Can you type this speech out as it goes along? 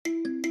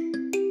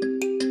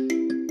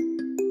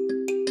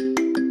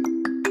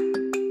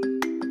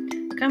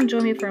Come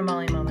join me for a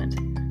Molly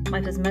moment.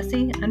 Life is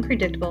messy,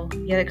 unpredictable,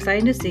 yet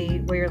exciting to see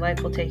where your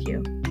life will take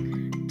you.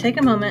 Take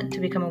a moment to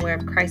become aware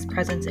of Christ's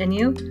presence in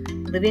you,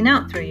 living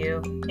out through you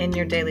in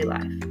your daily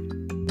life.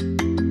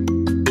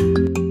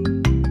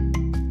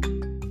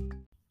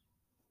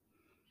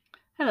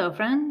 Hello,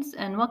 friends,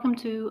 and welcome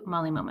to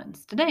Molly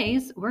Moments.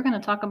 Today's, we're going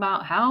to talk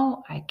about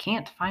how I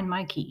can't find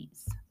my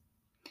keys.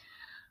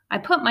 I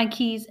put my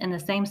keys in the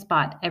same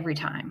spot every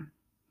time.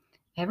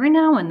 Every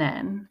now and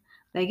then,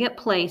 they get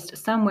placed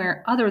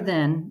somewhere other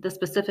than the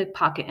specific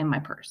pocket in my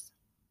purse.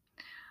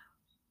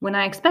 When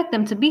I expect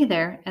them to be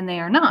there and they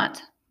are not,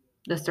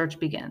 the search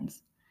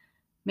begins.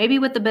 Maybe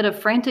with a bit of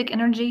frantic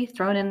energy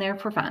thrown in there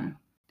for fun.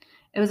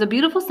 It was a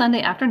beautiful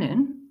Sunday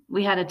afternoon.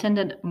 We had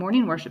attended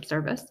morning worship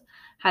service,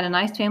 had a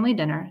nice family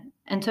dinner,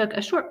 and took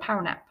a short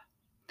power nap.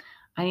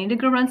 I needed to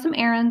go run some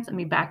errands and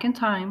be back in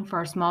time for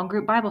our small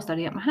group Bible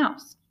study at my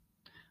house.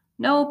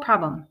 No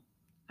problem.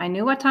 I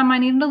knew what time I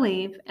needed to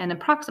leave and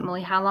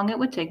approximately how long it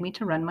would take me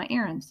to run my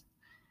errands.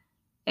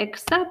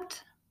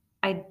 Except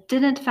I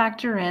didn't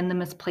factor in the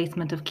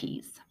misplacement of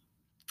keys.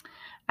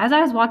 As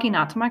I was walking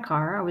out to my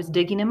car, I was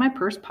digging in my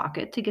purse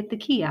pocket to get the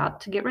key out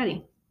to get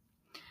ready.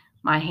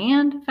 My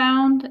hand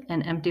found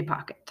an empty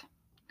pocket.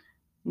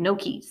 No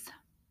keys.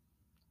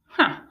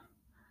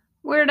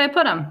 Where did I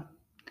put them?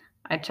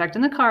 I checked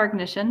in the car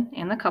ignition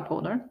and the cup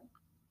holder.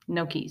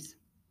 No keys.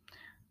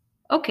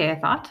 Okay, I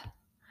thought.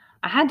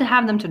 I had to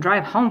have them to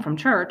drive home from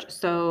church,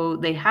 so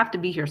they have to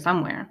be here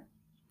somewhere.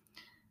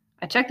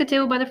 I checked the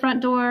table by the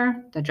front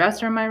door, the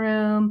dresser in my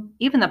room,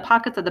 even the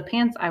pockets of the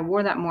pants I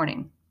wore that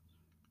morning.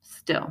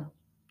 Still,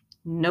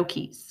 no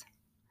keys.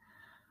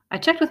 I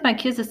checked with my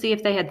kids to see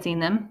if they had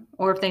seen them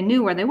or if they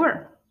knew where they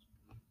were.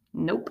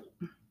 Nope.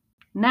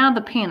 Now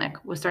the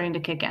panic was starting to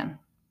kick in.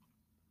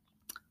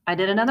 I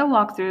did another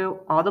walk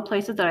through all the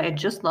places that I had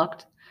just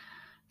looked.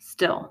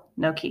 Still,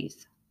 no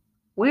keys.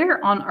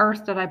 Where on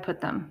earth did I put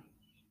them?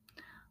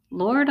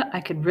 Lord,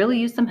 I could really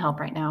use some help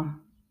right now.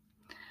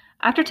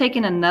 After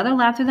taking another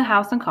lap through the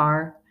house and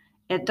car,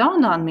 it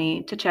dawned on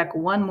me to check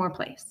one more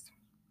place.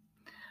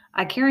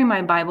 I carry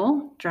my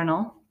Bible,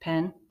 journal,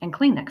 pen, and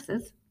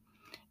Kleenexes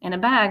in a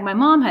bag my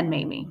mom had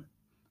made me.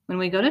 When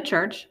we go to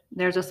church,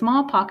 there's a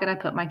small pocket I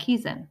put my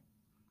keys in.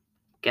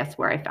 Guess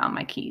where I found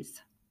my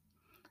keys?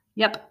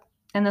 Yep,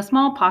 in the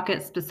small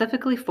pocket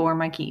specifically for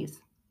my keys.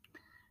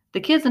 The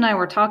kids and I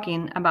were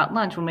talking about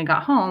lunch when we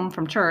got home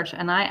from church,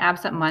 and I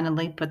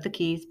absent-mindedly put the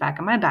keys back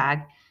in my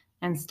bag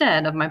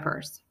instead of my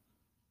purse.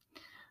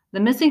 The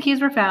missing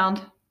keys were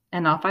found,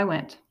 and off I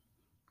went.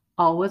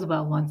 All was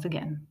well once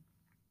again.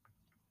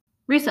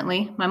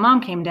 Recently, my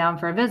mom came down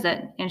for a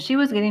visit, and she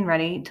was getting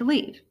ready to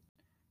leave.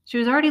 She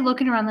was already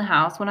looking around the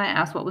house when I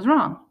asked what was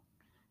wrong.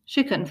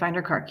 She couldn't find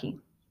her car key.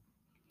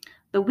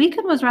 The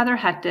weekend was rather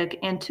hectic,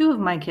 and two of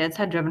my kids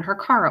had driven her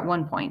car at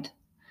one point.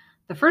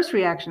 The first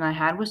reaction I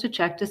had was to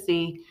check to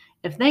see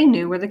if they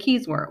knew where the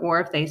keys were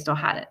or if they still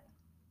had it.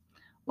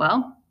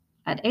 Well,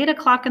 at 8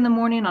 o'clock in the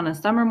morning on a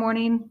summer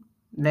morning,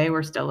 they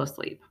were still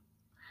asleep.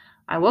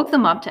 I woke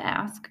them up to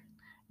ask.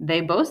 They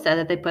both said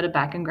that they put it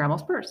back in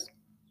Grandma's purse.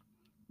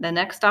 The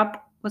next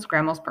stop was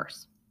Grandma's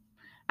purse.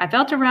 I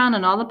felt around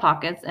in all the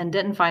pockets and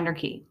didn't find her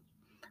key.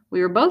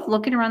 We were both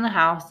looking around the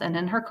house and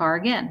in her car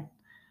again.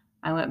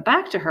 I went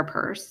back to her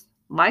purse.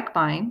 Like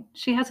mine,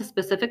 she has a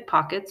specific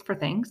pockets for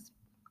things.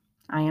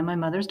 I am my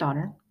mother's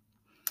daughter.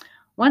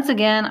 Once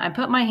again, I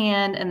put my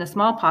hand in the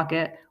small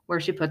pocket where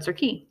she puts her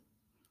key.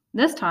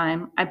 This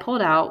time, I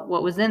pulled out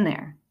what was in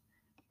there.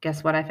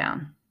 Guess what I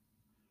found?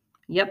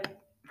 Yep,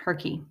 her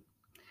key.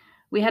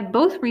 We had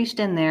both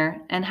reached in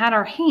there and had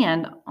our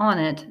hand on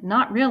it,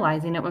 not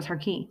realizing it was her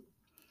key.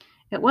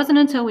 It wasn't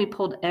until we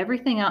pulled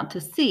everything out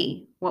to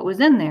see what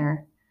was in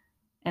there,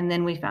 and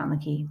then we found the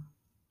key.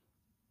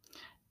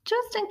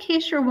 Just in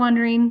case you're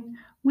wondering,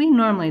 we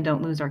normally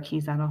don't lose our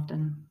keys that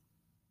often.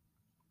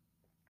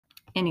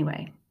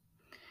 Anyway,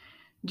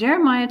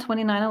 Jeremiah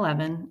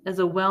 29:11 is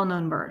a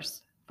well-known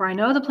verse. For I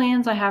know the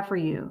plans I have for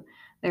you.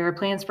 They are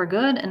plans for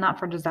good and not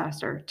for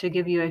disaster, to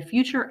give you a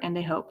future and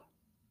a hope.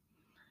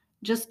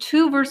 Just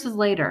 2 verses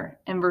later,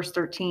 in verse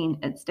 13,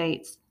 it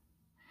states,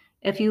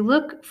 if you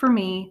look for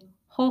me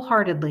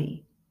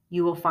wholeheartedly,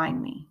 you will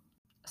find me.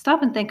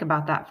 Stop and think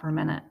about that for a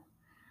minute.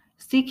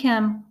 Seek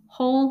him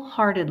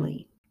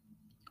wholeheartedly.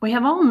 We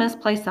have all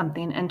misplaced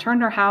something and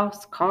turned our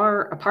house,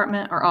 car,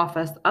 apartment, or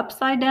office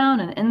upside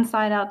down and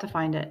inside out to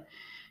find it.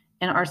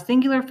 In our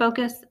singular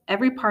focus,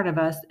 every part of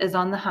us is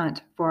on the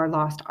hunt for our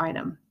lost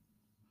item.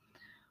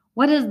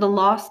 What is the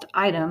lost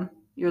item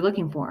you're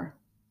looking for?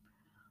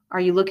 Are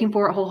you looking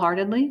for it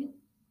wholeheartedly?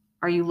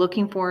 Are you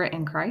looking for it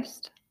in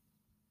Christ?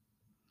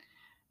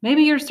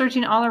 Maybe you're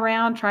searching all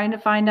around trying to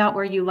find out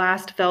where you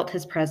last felt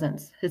his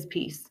presence, his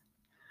peace.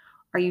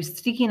 Are you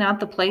seeking out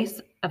the place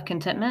of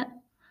contentment?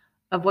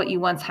 Of what you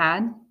once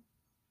had?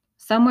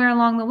 Somewhere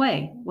along the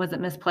way, was it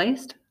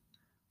misplaced?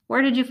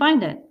 Where did you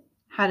find it?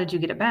 How did you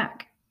get it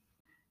back?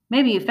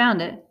 Maybe you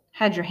found it,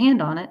 had your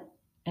hand on it,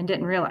 and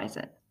didn't realize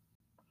it.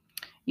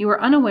 You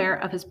were unaware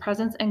of his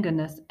presence and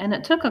goodness, and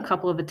it took a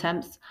couple of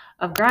attempts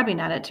of grabbing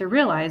at it to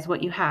realize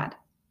what you had.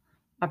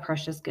 a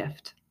precious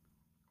gift.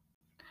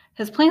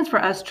 His plans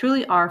for us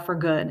truly are for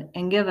good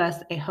and give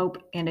us a hope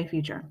and a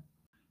future.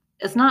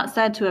 It's not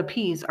said to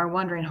appease our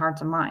wondering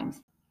hearts and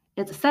minds.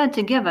 It's said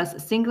to give us a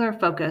singular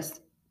focus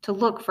to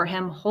look for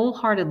Him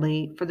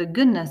wholeheartedly for the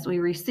goodness we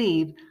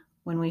receive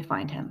when we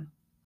find Him.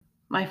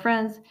 My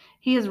friends,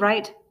 He is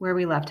right where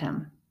we left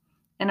Him.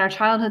 In our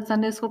childhood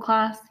Sunday school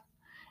class,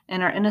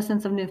 in our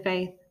innocence of new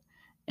faith,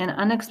 in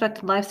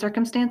unexpected life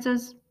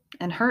circumstances,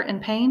 and hurt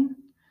and pain,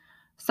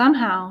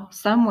 somehow,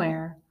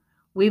 somewhere,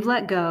 we've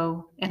let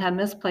go and have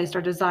misplaced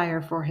our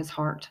desire for His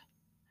heart.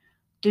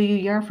 Do you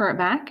yearn for it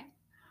back?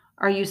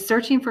 Are you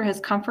searching for His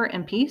comfort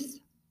and peace?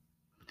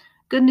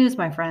 Good news,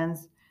 my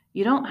friends.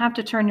 You don't have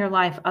to turn your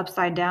life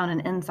upside down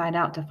and inside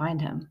out to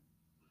find Him.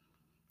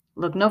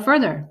 Look no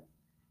further.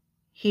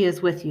 He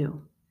is with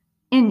you,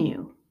 in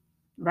you,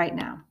 right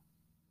now.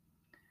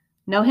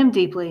 Know Him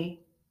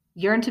deeply,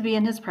 yearn to be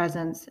in His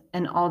presence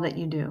in all that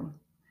you do.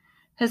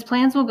 His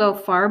plans will go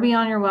far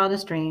beyond your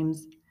wildest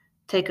dreams.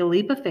 Take a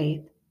leap of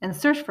faith and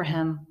search for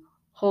Him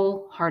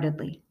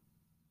wholeheartedly.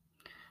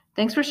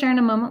 Thanks for sharing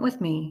a moment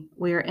with me.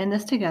 We are in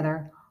this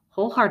together,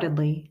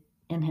 wholeheartedly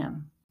in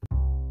Him.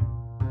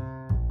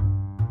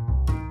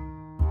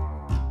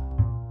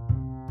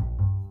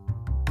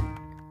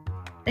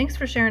 Thanks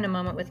for sharing a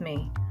moment with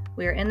me.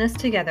 We are in this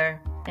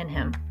together in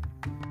Him.